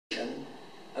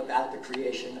about the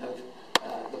creation of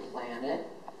the planet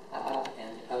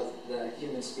and of the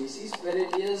human species, but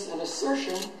it is an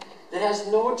assertion that has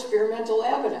no experimental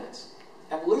evidence.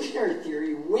 Evolutionary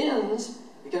theory wins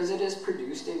because it has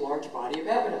produced a large body of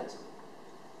evidence.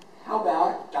 How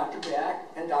about Dr. Beck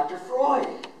and Dr.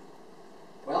 Freud?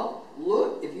 Well,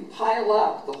 look, if you pile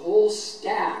up the whole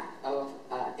stack of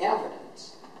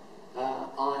evidence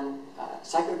on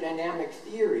psychodynamic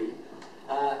theory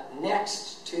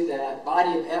next to the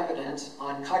body of evidence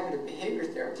on cognitive behavior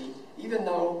therapy, even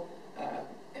though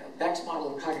Beck's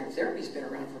model of cognitive therapy has been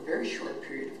around for a very short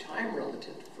period of time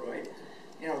relative to Freud,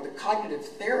 the cognitive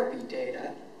therapy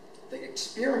data, the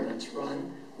experiments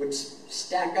run, would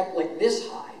stack up like this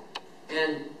high.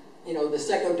 And, the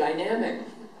psychodynamic,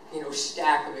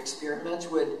 stack of experiments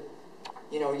would,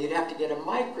 you'd have to get a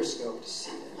microscope to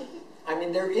see it. I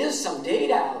mean, there is some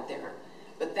data out there,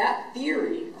 but that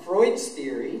theory, Freud's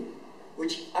theory,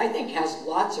 which I think has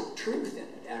lots of truth in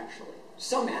it, actually,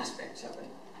 some aspects of it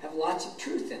have lots of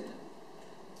truth in them.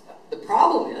 The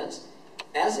problem is,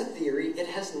 as a theory, it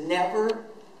has never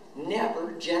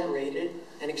generated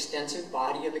an extensive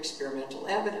body of experimental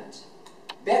evidence.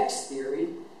 Beck's theory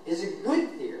is a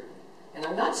good theory. And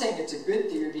I'm not saying it's a good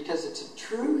theory because it's a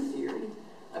true theory.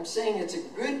 I'm saying it's a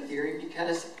good theory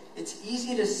because it's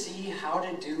easy to see how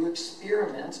to do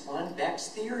experiments on Beck's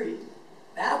theory.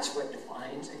 That's what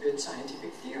defines a good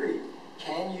scientific theory.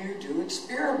 Can you do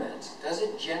experiments? Does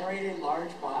it generate a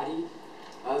large body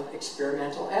of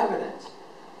experimental evidence?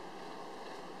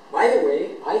 By the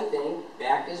way, I think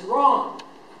Beck is wrong.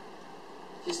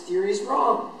 His theory is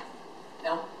wrong.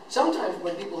 Now, sometimes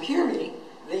when people hear me,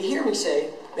 they hear me say,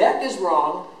 Beck is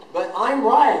wrong, but I'm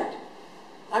right.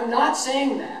 I'm not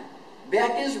saying that.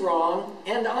 Beck is wrong,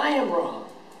 and I am wrong.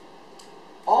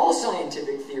 All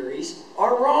scientific theories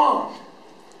are wrong,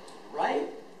 right?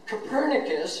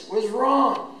 Copernicus was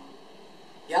wrong.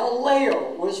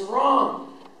 Galileo was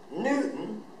wrong.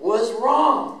 Newton was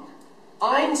wrong.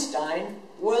 Einstein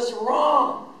was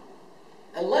wrong.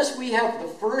 Unless we have the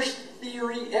first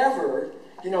theory ever,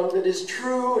 that is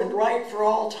true and right for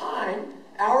all time,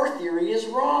 our theory is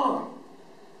wrong.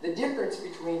 The difference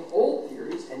between old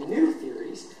theories and new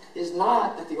theories is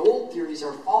not that the old theories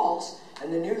are false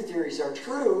and the new theories are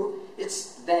true.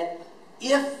 It's that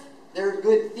if they're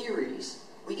good theories,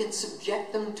 we can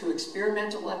subject them to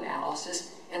experimental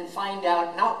analysis and find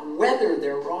out not whether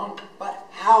they're wrong, but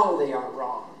how they are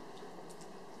wrong.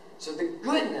 So the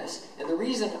goodness, and the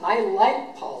reason I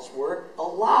like Paul's work a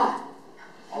lot,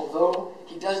 although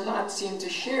he does not seem to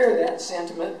share that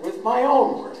sentiment with my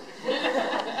own work.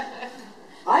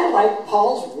 I like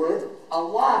Paul's work a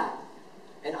lot.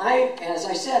 And as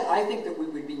I said, I think that we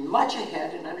would be much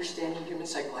ahead in understanding human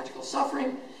psychological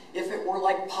suffering if it were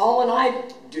like Paul and I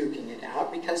duking it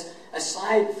out, because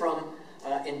aside from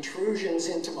intrusions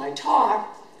into my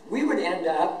talk, we would end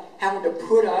up having to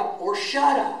put up or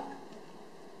shut up.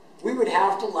 We would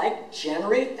have to,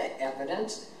 generate the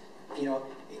evidence.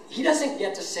 He doesn't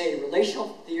get to say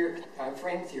relational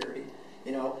frame theory,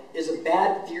 is a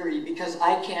bad theory because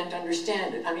I can't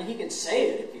understand it. I mean, he can say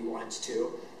it if he wants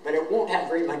to, but it won't have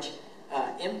very much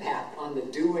impact on the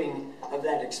doing of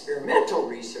that experimental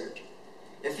research.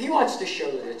 If he wants to show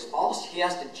that it's false, he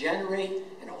has to generate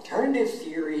an alternative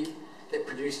theory that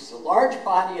produces a large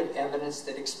body of evidence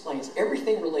that explains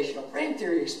everything relational frame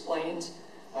theory explains,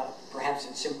 perhaps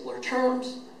in simpler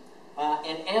terms,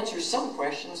 and answers some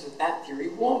questions that theory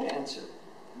won't answer.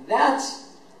 That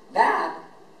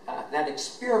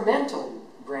experimental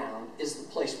ground is the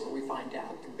place where we find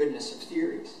out the goodness of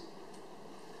theories.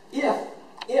 If,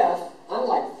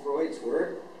 unlike Freud's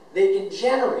work, they can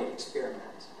generate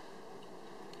experiments.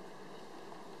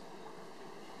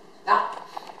 Now,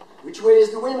 which way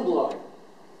is the wind blowing?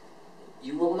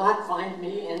 You will not find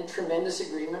me in tremendous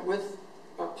agreement with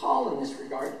Paul in this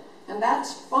regard, and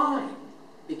that's fine,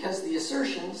 because the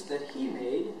assertions that he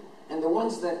made and the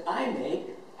ones that I make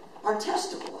are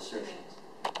testable assertions,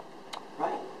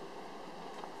 right?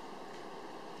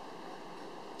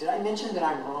 Did I mention that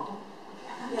I'm wrong?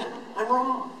 Yeah, I'm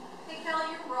wrong. Hey, Cal,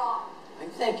 you're wrong.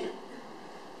 Thank you.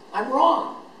 I'm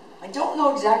wrong. I don't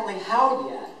know exactly how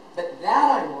yet, but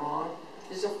that I'm wrong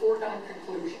is a foregone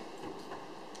conclusion.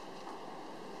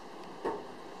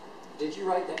 Did you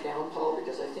write that down, Paul?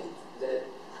 Because I think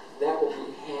that will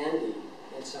be handy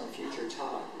in some future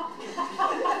talk.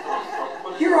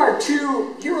 Here are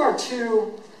two, we're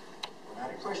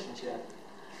not at questions yet.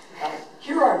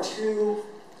 Here are two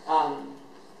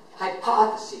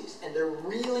hypotheses, and they're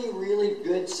really, really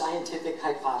good scientific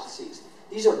hypotheses.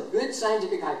 These are good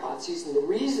scientific hypotheses, and the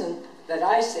reason that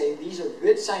I say these are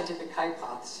good scientific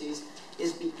hypotheses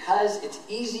is because it's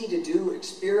easy to do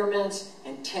experiments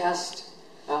and test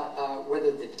whether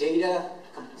the data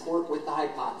comport with the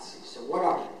hypotheses. So what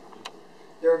are they?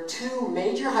 There are two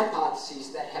major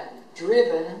hypotheses that have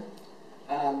driven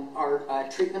our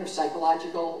treatment of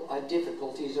psychological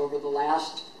difficulties over the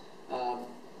last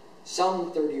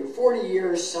some 30 or 40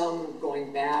 years, some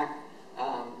going back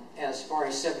as far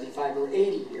as 75 or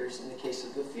 80 years in the case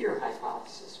of the fear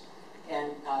hypothesis.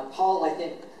 And Paul, I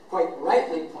think, quite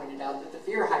rightly pointed out that the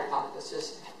fear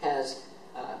hypothesis has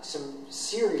some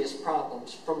serious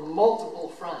problems from multiple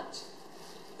fronts.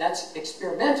 That's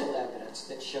experimental evidence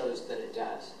that shows that it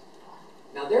does.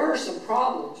 Now, there are some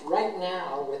problems right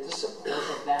now with the support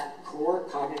of that core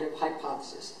cognitive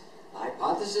hypothesis. The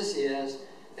hypothesis is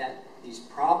that these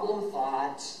problem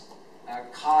thoughts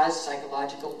cause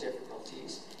psychological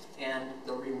difficulties, and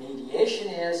the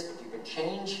remediation is if you can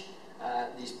change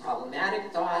these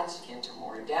problematic thoughts into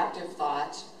more adaptive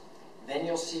thoughts, then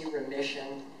you'll see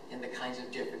remission in the kinds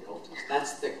of difficulties.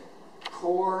 That's the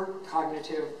core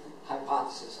cognitive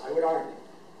hypothesis, I would argue.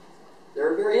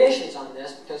 There are variations on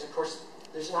this because, of course,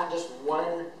 there's not just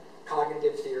one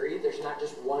cognitive theory. There's not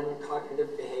just one cognitive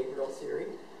behavioral theory.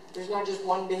 There's not just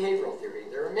one behavioral theory.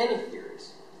 There are many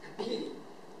theories competing,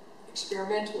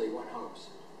 experimentally, one hopes.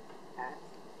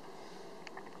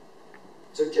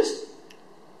 So just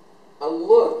a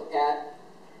look at,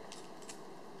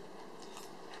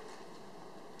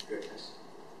 goodness,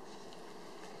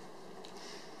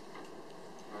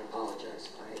 I apologize.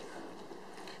 I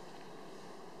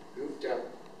goofed up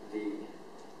the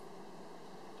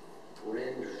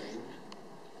rendering.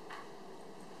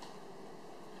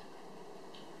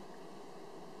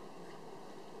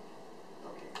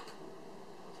 Okay.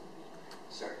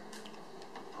 Sorry.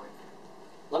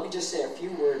 Let me just say a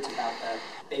few words about the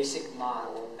basic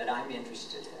model that I'm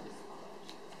interested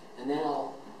in. And then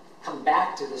I'll come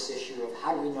back to this issue of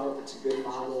how do we know if it's a good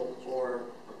model or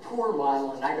a poor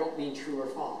model, and I don't mean true or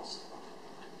false.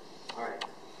 All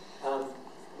right.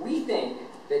 We think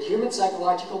that human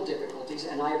psychological difficulties,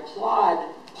 and I applaud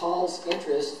Paul's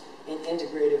interest in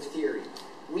integrative theory.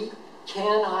 We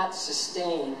cannot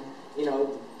sustain, the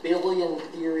billion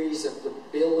theories of the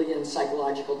billion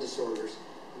psychological disorders.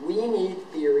 We need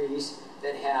theories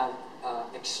that have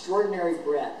extraordinary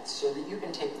breadth so that you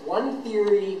can take one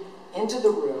theory into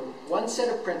the room, one set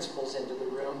of principles into the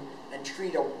room, and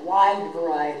treat a wide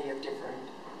variety of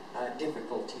different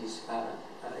difficulties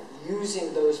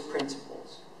using those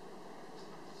principles.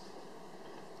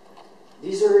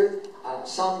 These are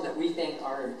some that we think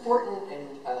are important,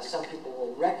 and some people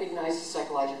will recognize the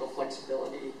psychological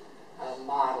flexibility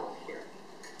model here.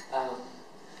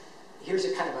 Here's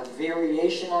a kind of a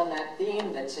variation on that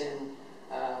theme that's in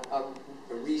a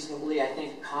reasonably, I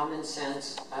think, common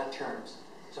sense terms.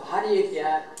 So how do you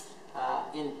get,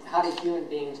 how do human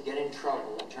beings get in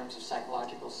trouble in terms of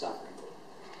psychological suffering?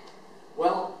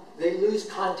 Well, they lose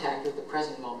contact with the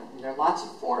present moment. And there are lots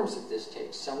of forms that this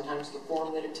takes. Sometimes the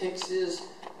form that it takes is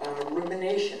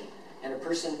rumination, and a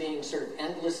person being sort of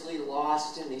endlessly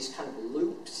lost in these kind of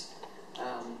loops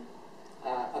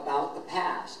about the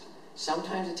past.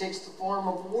 Sometimes it takes the form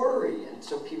of worry, and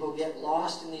so people get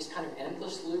lost in these kind of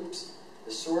endless loops,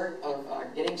 the sort of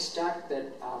getting stuck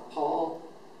that Paul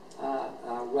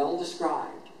well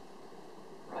described,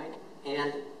 right?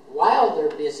 And while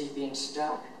they're busy being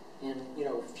stuck in,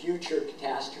 future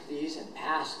catastrophes and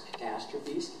past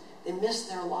catastrophes, they miss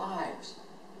their lives.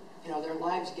 Their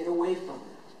lives get away from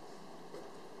them.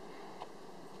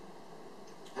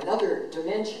 Another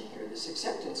dimension here, this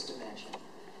acceptance dimension.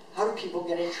 How do people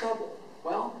get in trouble?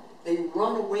 Well, they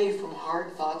run away from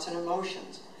hard thoughts and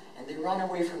emotions, and they run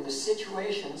away from the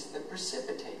situations that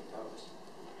precipitate those.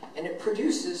 And it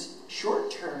produces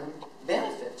short-term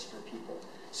benefits for people.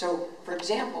 So, for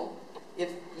example, if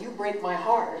you break my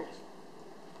heart,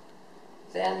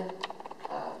 then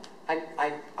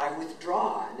I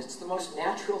withdraw, and it's the most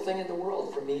natural thing in the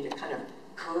world for me to kind of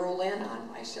curl in on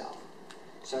myself.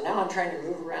 So now I'm trying to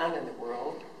move around in the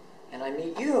world, and I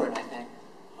meet you, and I think,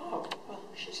 oh, well,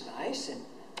 she's nice, and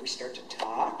we start to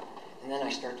talk, and then I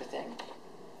start to think,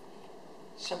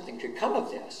 something could come of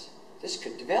this. This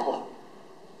could develop.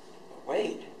 But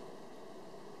wait,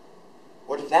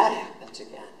 what if that happens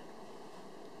again?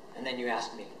 And then you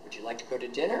ask me, would you like to go to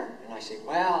dinner? And I say,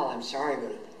 well, I'm sorry,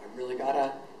 but I really got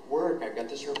to work. I've got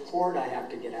this report I have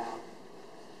to get out.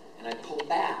 And I pull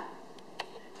back.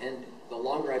 And the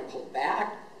longer I pull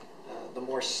back, the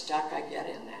more stuck I get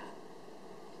in that.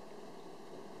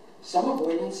 Some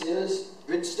avoidance is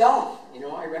good stuff.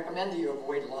 I recommend that you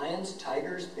avoid lions,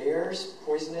 tigers, bears,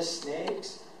 poisonous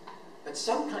snakes. But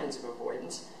some kinds of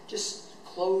avoidance just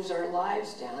close our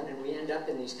lives down, and we end up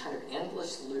in these kind of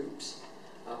endless loops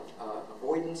of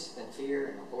avoidance and fear,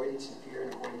 and avoidance and fear,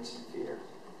 and avoidance and fear.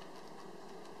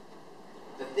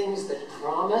 The things that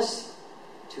promise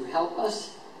to help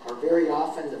us are very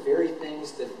often the very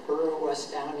things that burrow us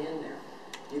down in there.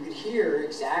 You could hear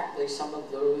exactly some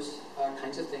of those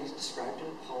kinds of things described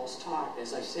in Paul's talk.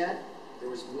 As I said, there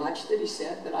was much that he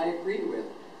said that I agree with.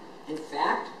 In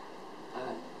fact,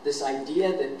 this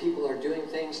idea that people are doing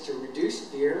things to reduce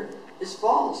fear is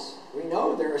false. We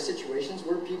know there are situations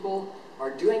where people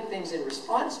are doing things in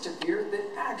response to fear that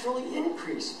actually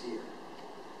increase fear.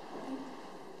 Right?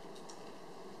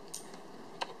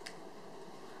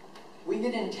 We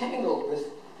get entangled with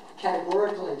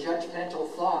categorical and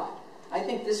judgmental thought. I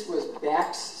think this was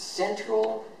Beck's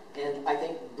central and I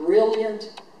think brilliant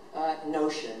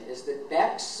notion, is that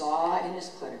Beck saw in his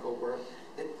clinical work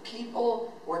that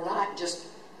people were not just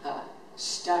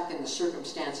stuck in the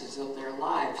circumstances of their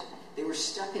lives. They were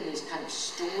stuck in these kind of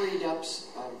storied up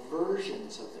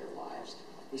versions of their lives,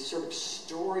 these sort of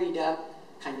storied up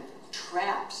kind of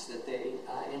traps that they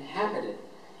inhabited.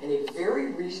 And a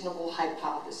very reasonable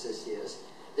hypothesis is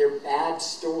they're bad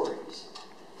stories,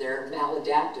 they're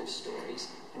maladaptive stories,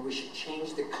 and we should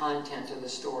change the content of the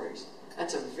stories.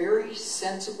 That's a very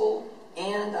sensible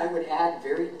and, I would add,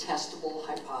 very testable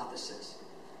hypothesis.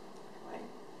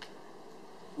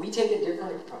 We take a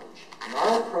different approach. And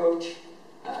our approach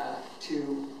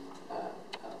to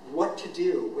what to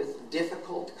do with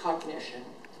difficult cognition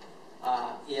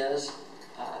is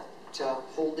to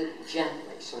hold it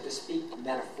gently, so to speak,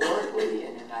 metaphorically,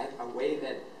 and in a way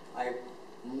that I've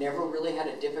never really had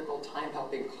a difficult time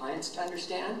helping clients to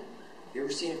understand. Have you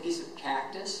ever seen a piece of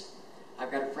cactus? I've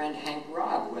got a friend, Hank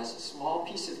Robb, who has a small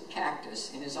piece of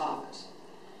cactus in his office.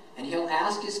 And he'll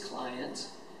ask his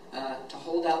clients to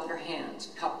hold out their hands,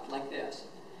 cupped like this.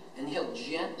 And he'll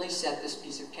gently set this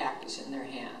piece of cactus in their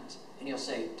hands. And he'll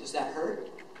say, "Does that hurt?"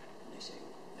 And they say,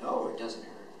 "No, it doesn't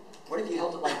hurt." What if you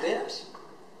held it like this?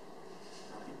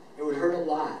 It would hurt a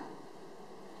lot.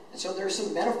 And so there are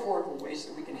some metaphorical ways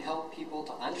that we can help people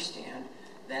to understand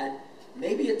that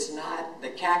maybe it's not the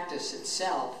cactus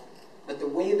itself, but the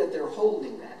way that they're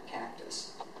holding that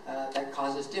cactus that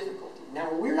causes difficulty.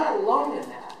 Now, we're not alone in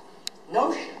that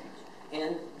notion.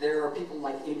 And there are people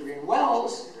like Adrian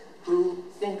Wells who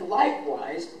think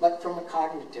likewise, but from a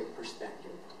cognitive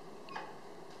perspective.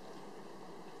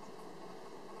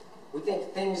 We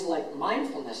think things like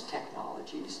mindfulness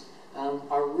technologies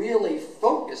are really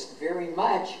focused very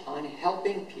much on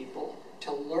helping people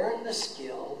to learn the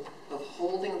skill of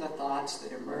holding the thoughts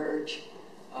that emerge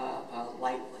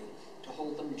lightly, to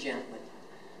hold them gently.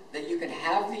 That you can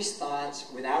have these thoughts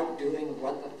without doing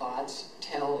what the thoughts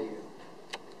tell you.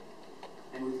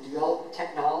 And we've developed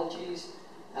technologies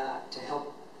to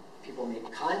help people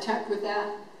make contact with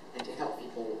that, and to help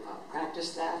people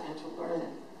practice that and to learn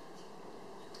it.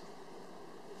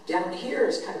 Down here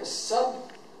is kind of a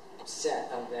subset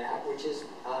of that, which is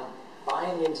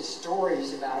buying into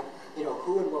stories about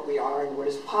who and what we are and what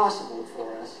is possible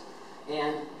for us.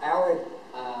 And our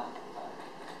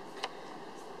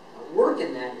work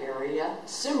in that area,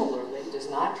 similarly, does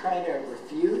not try to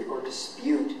refute or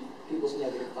dispute people's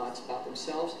negative thoughts about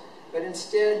themselves, but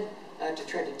instead to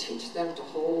try to teach them to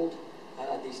hold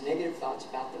these negative thoughts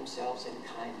about themselves in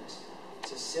kindness.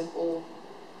 It's a simple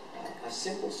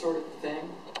sort of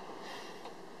thing.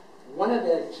 One of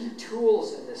the key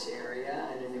tools in this area,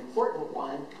 and an important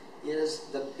one, is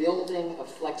the building of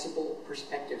flexible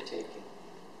perspective taking.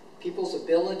 People's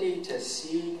ability to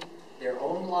see their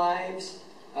own lives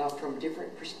from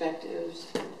different perspectives,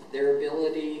 their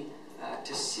ability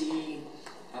to see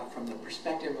from the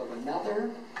perspective of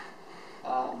another,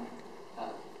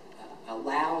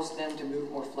 allows them to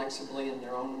move more flexibly in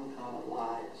their own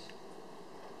lives.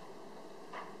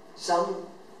 Some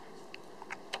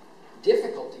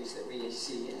difficulties that we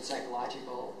see in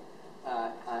psychological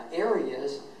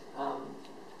areas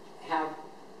have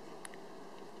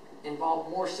involved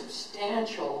more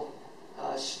substantial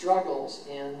struggles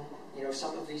in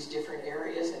some of these different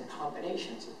areas and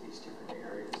combinations of these different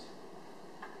areas.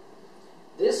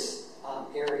 This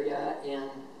area in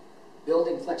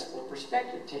building flexible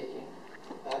perspective taking,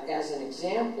 as an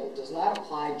example, does not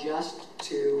apply just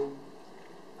to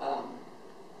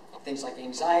things like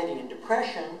anxiety and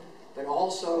depression, but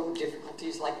also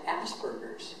difficulties like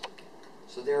Asperger's.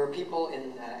 So there are people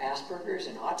in Asperger's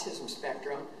and autism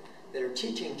spectrum that are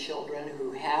teaching children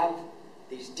who have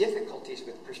these difficulties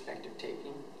with perspective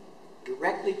taking,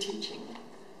 directly teaching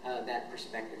that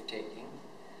perspective taking.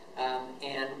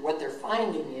 And what they're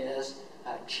finding is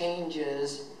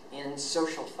changes in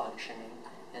social functioning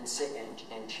and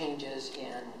changes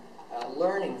in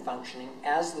learning functioning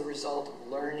as the result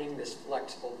of learning this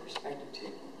flexible perspective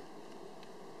taking.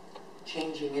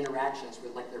 Changing interactions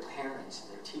with like their parents,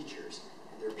 and their teachers,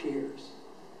 and their peers.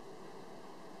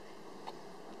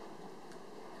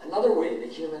 Another way that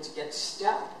humans get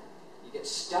stuck. You get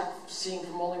stuck seeing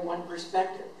from only one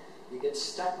perspective. You get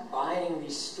stuck buying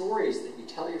these stories that you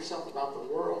tell yourself about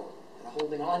the world and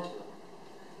holding on to them.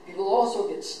 People also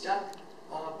get stuck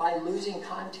by losing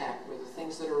contact with the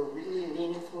things that are really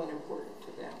meaningful and important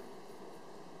to them.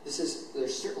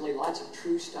 There's certainly lots of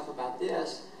true stuff about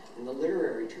this in the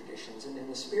literary traditions and in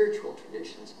the spiritual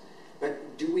traditions.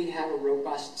 But do we have a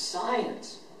robust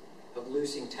science of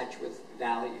losing touch with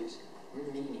values,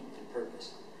 meaning, and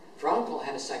purpose? Frankl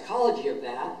had a psychology of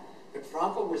that, but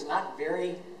Frankl was not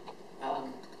very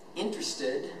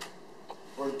interested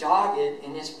or dogged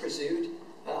in his pursuit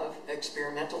of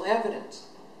experimental evidence.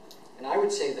 And I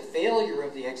would say the failure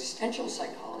of the existential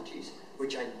psychologies,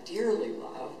 which I dearly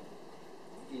love,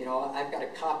 you know, I've got a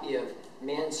copy of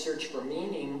Man's Search for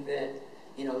Meaning that,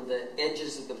 you know, the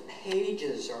edges of the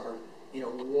pages are, you know,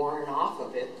 worn off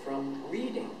of it from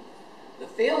reading. The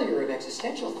failure of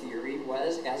existential theory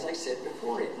was, as I said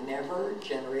before, it never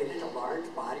generated a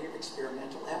large body of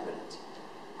experimental evidence.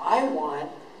 I want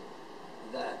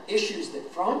the issues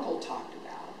that Frankl talked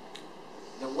about,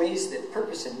 the ways that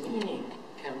purpose and meaning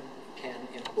can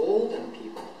embolden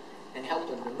people and help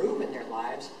them to move in their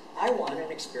lives. I want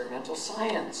an experimental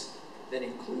science that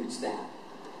includes that.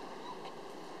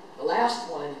 The last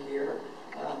one here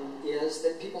is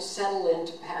that people settle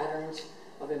into patterns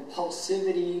of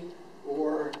impulsivity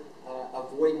or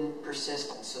avoidant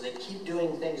persistence. So they keep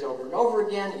doing things over and over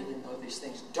again, even though these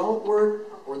things don't work,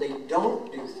 or they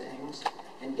don't do things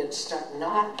and get stuck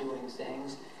not doing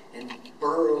things and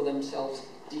burrow themselves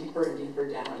deeper and deeper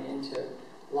down into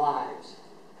lives.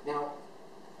 Now,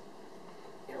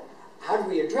 you know, how do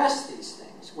we address these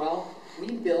things? Well,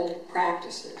 we build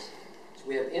practices. So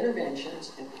we have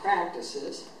interventions and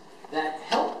practices that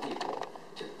help people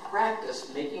to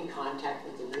practice making contact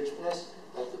with the richness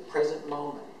of the present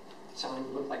moment. Some of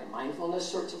them look like mindfulness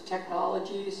sorts of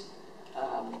technologies.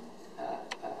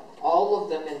 All of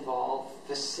them involve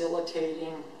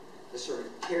facilitating the sort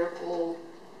of careful,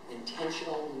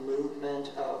 intentional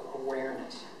movement of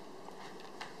awareness.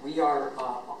 We are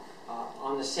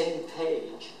on the same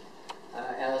page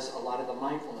as a lot of the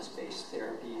mindfulness-based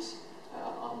therapies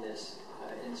on this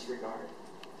in this regard.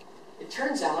 It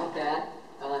turns out that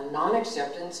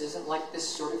non-acceptance isn't like this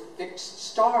sort of fixed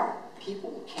star.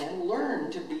 People can learn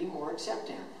to be more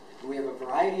accepting. We have a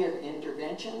variety of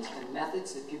interventions and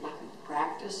methods that people can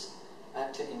practice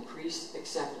to increase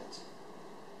acceptance.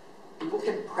 People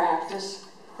can practice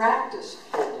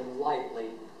holding lightly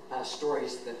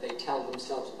stories that they tell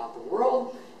themselves about the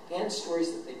world and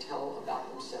stories that they tell about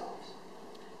themselves.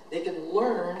 They can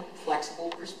learn flexible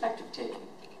perspective taking.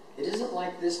 It isn't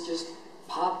like this just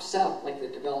pops up like the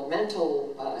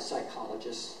developmental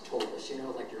psychologists told us, you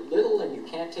know, like you're little and you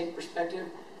can't take perspective,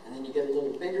 and then you get a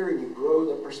little bigger and you grow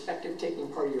the perspective-taking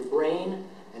part of your brain,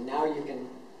 and now you can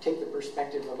take the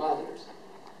perspective of others.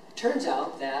 It turns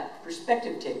out that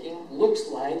perspective-taking looks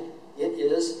like it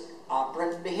is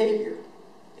operant behavior.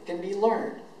 It can be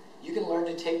learned. You can learn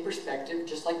to take perspective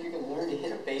just like you can learn to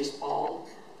hit a baseball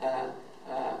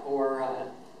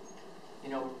or you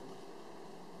know,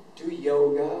 do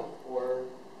yoga or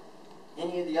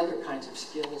any of the other kinds of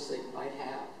skills that you might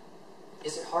have.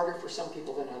 Is it harder for some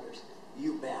people than others?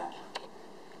 You bet.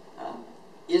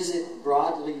 Is it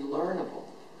broadly learnable?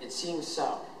 It seems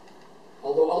so.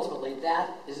 Although ultimately that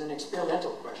is an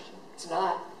experimental question. It's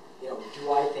not, you know,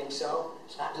 do I think so?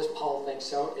 It's not does Paul think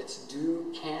so. It's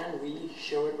can we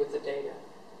show it with the data?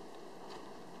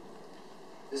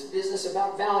 This business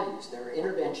about values. There are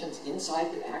interventions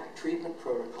inside the ACT treatment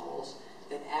protocols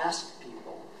that ask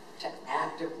people to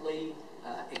actively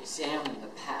examine the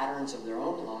patterns of their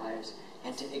own lives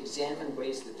and to examine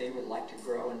ways that they would like to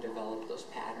grow and develop those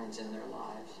patterns in their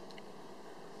lives.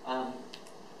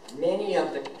 Many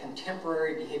of the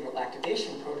contemporary behavioral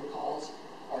activation protocols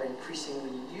are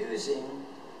increasingly using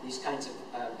these kinds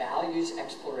of values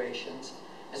explorations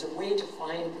as a way to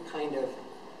find the kind of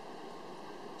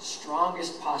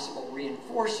strongest possible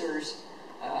reinforcers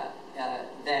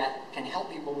that can help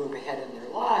people move ahead in their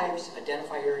lives,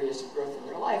 identify areas of growth in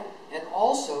their life, and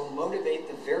also motivate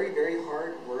the very, very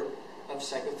hard work of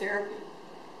psychotherapy.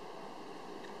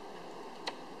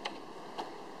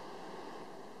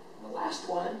 And the last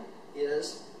one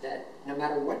is that no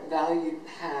matter what valued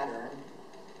pattern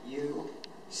you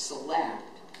select,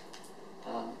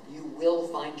 you will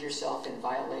find yourself in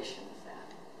violation of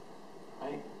that,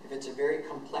 right? If it's a very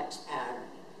complex pattern,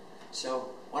 So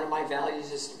one of my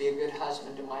values is to be a good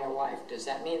husband to my wife. Does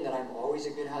that mean that I'm always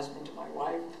a good husband to my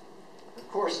wife? Of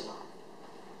course not.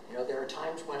 You know, there are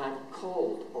times when I'm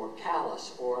cold or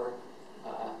callous or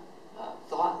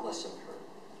thoughtless of her.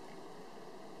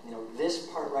 You know, this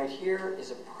part right here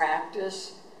is a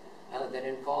practice that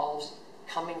involves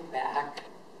coming back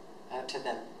to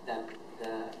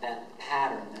that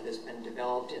pattern that has been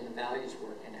developed in the Values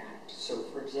Work and Act. So,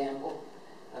 for example,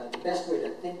 the best way to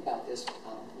think about this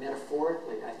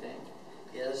metaphorically, I think,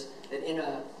 is that in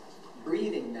a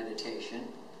breathing meditation,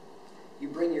 you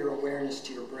bring your awareness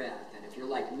to your breath. And if you're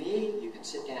like me, you can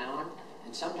sit down,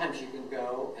 and sometimes you can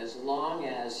go as long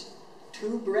as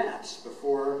 2 breaths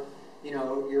before, you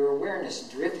know, your awareness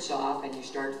drifts off and you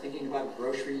start thinking about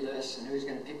grocery lists and who's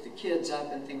going to pick the kids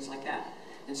up and things like that.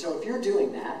 And so if you're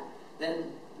doing that, then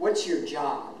what's your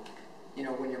job, you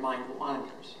know, when your mind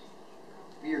wanders?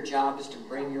 Your job is to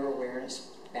bring your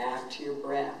awareness back to your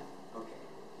breath. Okay.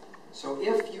 So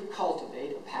if you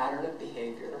cultivate a pattern of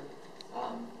behavior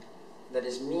that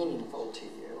is meaningful to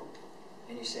you,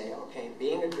 and you say, okay,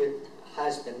 being a good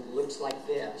husband looks like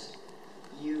this,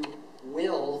 you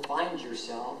will find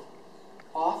yourself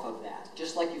off of that,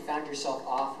 just like you found yourself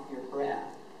off of your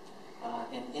breath.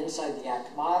 And inside the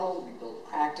ACT model, we build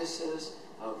practices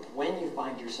of when you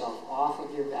find yourself off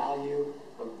of your value,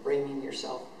 of bringing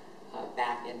yourself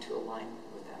back into alignment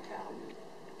with that value.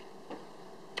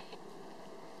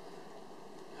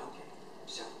 Okay,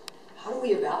 so how do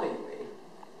we evaluate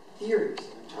theories?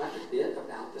 I've talked a bit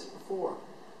about this before.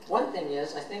 One thing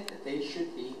is, I think that they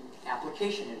should be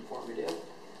application informative.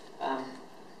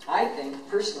 I think,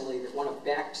 personally, that one of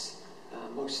Beck's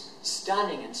most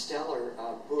stunning and stellar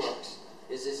books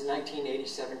is his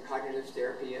 1987 Cognitive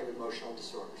Therapy of Emotional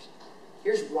Disorders.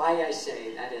 Here's why I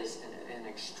say that is an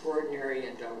extraordinary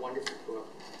and wonderful book,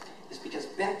 is because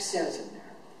Beck says in there,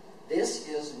 this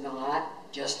is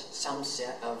not just some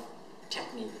set of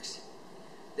techniques.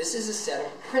 This is a set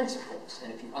of principles,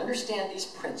 and if you understand these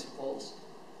principles,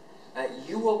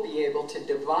 you will be able to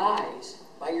devise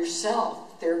by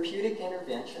yourself therapeutic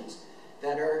interventions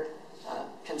that are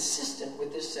consistent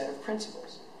with this set of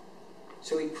principles.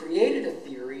 So he created a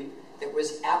theory that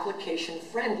was application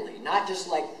friendly, not just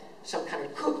like some kind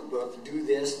of cookbook, do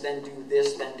this, then do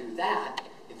this, then do that.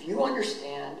 If you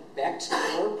understand Beck's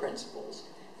core principles,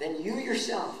 then you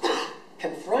yourself,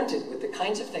 confronted with the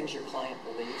kinds of things your client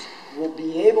believes, will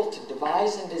be able to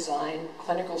devise and design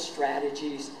clinical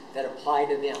strategies that apply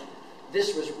to them.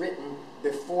 This was written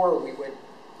before we went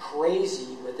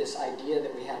crazy with this idea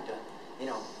that we had to, you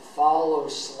know, follow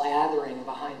slathering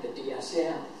behind the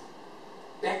DSM.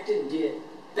 Beck didn't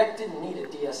need a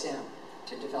DSM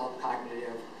to develop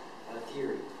cognitive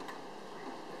theory,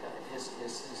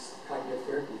 his cognitive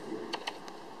therapy theory.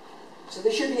 So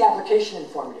they should be application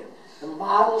informative. The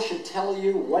model should tell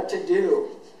you what to do,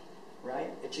 right?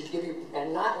 It should give you,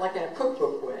 and not like in a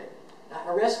cookbook way, not in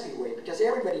a recipe way, because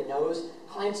everybody knows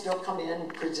clients don't come in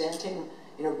presenting,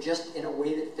 you know, just in a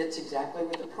way that fits exactly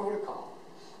with the protocol.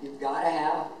 You've got to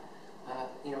have,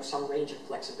 you know, some range of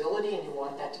flexibility, and you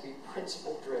want that to be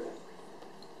principle-driven.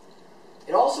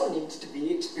 It also needs to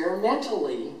be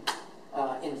experimentally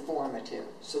informative.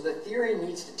 So the theory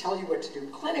needs to tell you what to do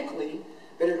clinically,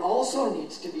 but it also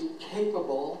needs to be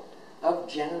capable of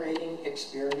generating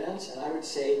experiments, and I would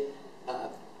say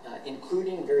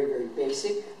including very, very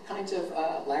basic kinds of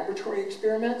laboratory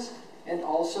experiments and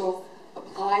also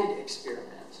applied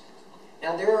experiments.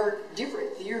 Now there are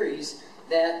different theories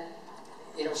that,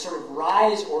 you know, sort of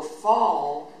rise or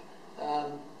fall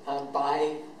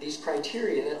by these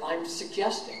criteria that I'm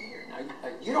suggesting here. Now,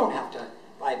 you don't have to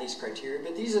buy these criteria,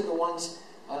 but these are the ones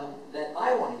that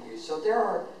I want to use. So there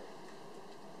are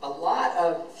a lot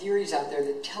of theories out there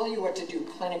that tell you what to do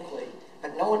clinically,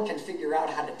 but no one can figure out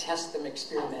how to test them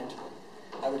experimentally.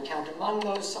 I would count among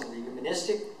those some of the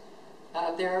humanistic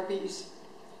therapies,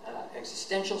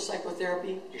 existential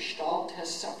psychotherapy. Gestalt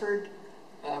has suffered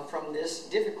from this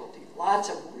difficulty. Lots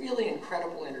of really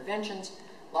incredible interventions,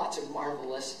 lots of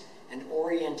marvelous and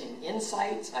orienting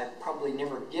insights. I've probably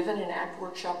never given an ACT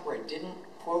workshop where I didn't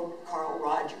quote Carl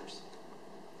Rogers.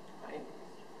 Right?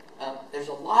 There's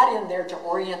a lot in there to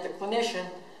orient the clinician,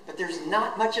 but there's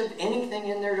not much of anything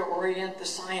in there to orient the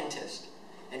scientist.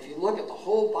 And if you look at the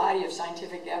whole body of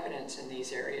scientific evidence in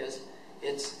these areas,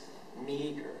 it's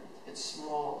meager, it's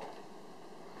small.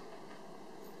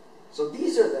 So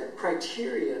these are the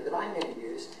criteria that I'm going to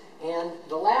use. And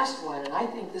the last one, and I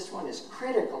think this one is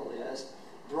critical, is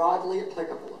broadly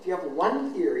applicable. If you have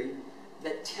one theory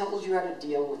that tells you how to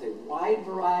deal with a wide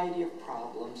variety of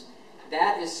problems,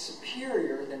 that is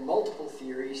superior than multiple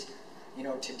theories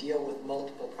to deal with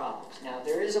multiple problems. Now,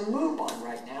 there is a move on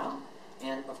right now,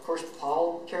 and of course,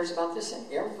 Paul cares about this,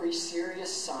 and every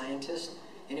serious scientist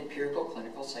in empirical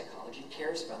clinical psychology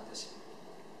cares about this.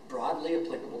 Broadly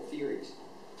applicable theories.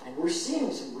 And we're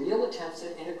seeing some real attempts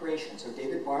at integration. So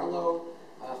David Barlow,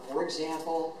 for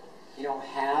example,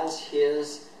 has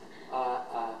his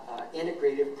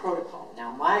integrative protocol.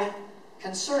 Now, my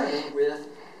concern with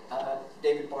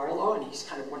David Barlow, and he's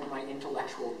kind of one of my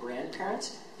intellectual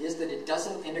grandparents, is that it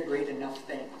doesn't integrate enough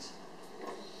things.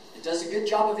 It does a good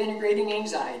job of integrating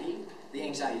anxiety, the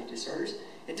anxiety disorders.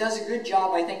 It does a good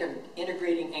job, I think, of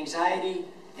integrating anxiety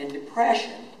and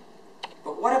depression.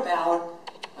 But what about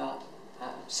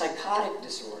psychotic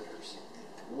disorders?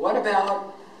 What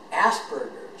about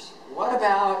Asperger's? What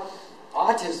about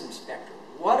autism spectrum?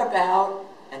 What about,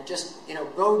 and just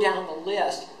go down the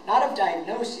list, not of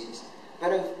diagnoses,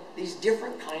 but of these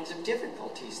different kinds of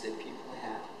difficulties that people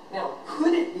have. Now,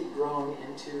 could it be grown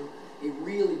into a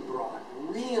really broad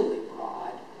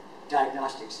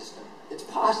diagnostic system? It's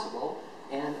possible,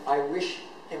 and I wish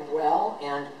him well,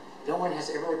 and no one has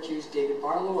ever accused David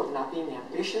Barlow of not being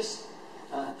ambitious,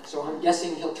 so I'm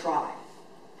guessing he'll try.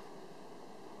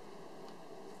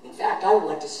 In fact, I would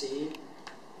like to see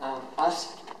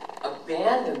us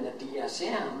abandon the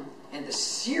DSM and the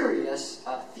serious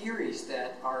theories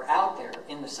that are out there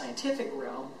in the scientific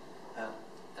realm,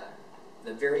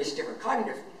 the various different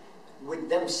cognitive, would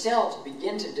themselves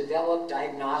begin to develop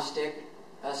diagnostic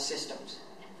systems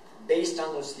based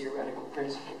on those theoretical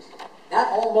principles. That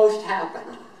almost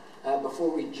happened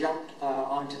before we jumped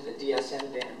onto the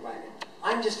DSM bandwagon.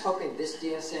 I'm just hoping this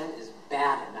DSM is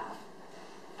bad enough,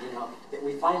 that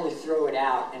we finally throw it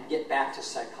out and get back to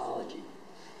psychology.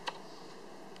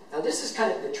 Now, this is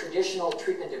kind of the traditional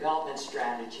treatment development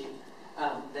strategy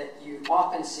that you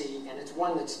often see, and it's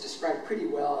one that's described pretty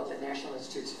well at the National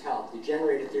Institutes of Health. You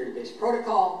generate a theory-based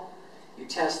protocol, you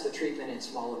test the treatment in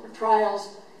small open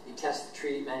trials, you test the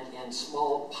treatment in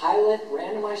small pilot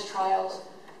randomized trials,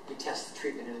 you test the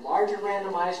treatment in larger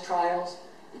randomized trials,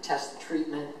 you test the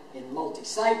treatment in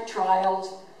multi-site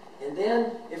trials, and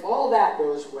then, if all that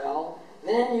goes well,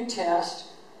 then you test,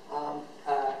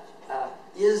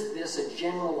 is this a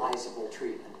generalizable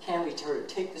treatment? Can we sort of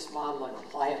take this model and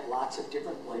apply it lots of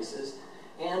different places?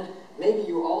 And maybe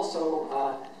you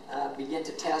also begin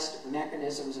to test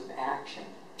mechanisms of action.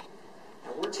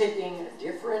 Now, we're taking a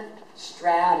different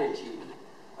strategy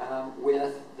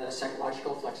with the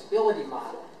psychological flexibility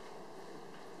model.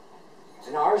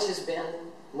 And ours has been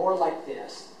more like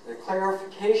this: the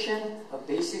clarification of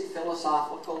basic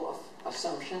philosophical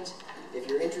assumptions. If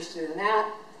you're interested in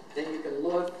that, then you can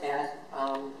look at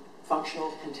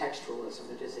functional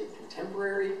contextualism. It is a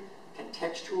contemporary,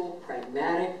 contextual,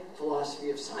 pragmatic philosophy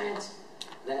of science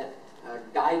that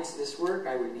guides this work.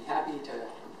 I would be happy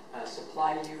to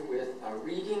supply you with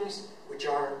readings which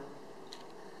are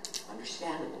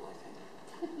understandable,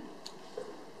 I think.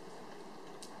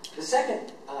 The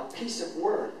second piece of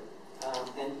work,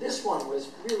 and this one was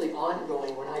really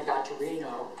ongoing when I got to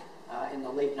Reno in the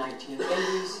late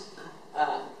 1980s,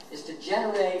 is to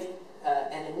generate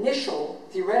an initial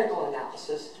theoretical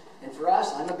analysis. And for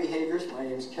us, I'm a behaviorist. My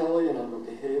name is Kelly, and I'm a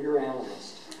behavior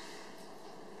analyst.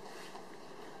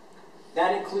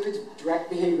 That includes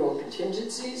direct behavioral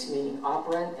contingencies, meaning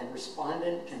operant and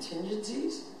respondent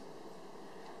contingencies,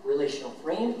 relational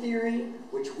frame theory,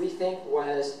 which we think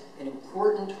was an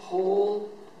important hole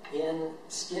in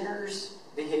Skinner's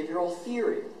behavioral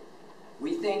theory.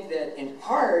 We think that, in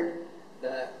part,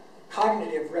 the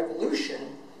cognitive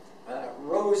revolution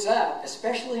rose up,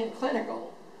 especially in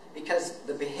clinical, because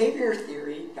the behavior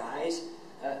theory guys,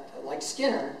 like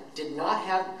Skinner, did not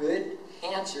have good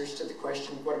answers to the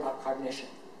question, what about cognition?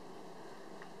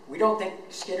 We don't think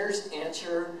Skinner's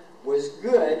answer was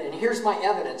good, and here's my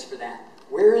evidence for that.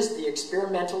 Where is the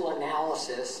experimental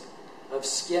analysis of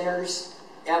Skinner's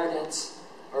evidence,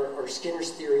 or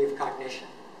Skinner's theory of cognition?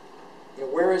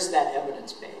 Where is that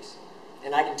evidence base?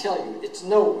 And I can tell you, it's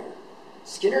nowhere.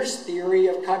 Skinner's theory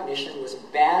of cognition was a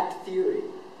bad theory.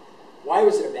 Why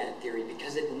was it a bad theory?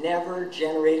 Because it never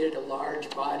generated a large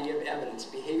body of evidence.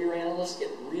 Behavior analysts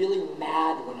get really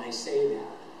mad when I say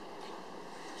that.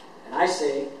 And I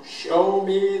say, show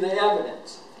me the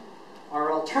evidence.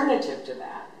 Our alternative to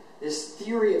that, this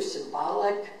theory of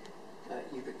symbolic,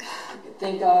 you could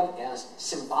think of as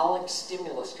symbolic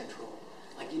stimulus control.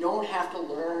 Like, you don't have to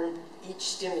learn each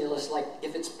stimulus like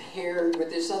if it's paired with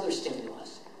this other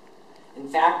stimulus. In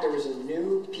fact, there was a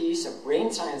new piece, a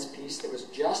brain science piece that was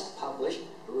just published,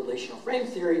 a relational frame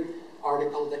theory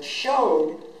article that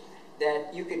showed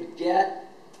that you could get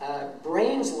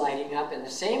brains lighting up in the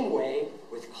same way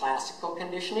with classical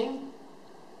conditioning,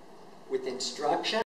 with instruction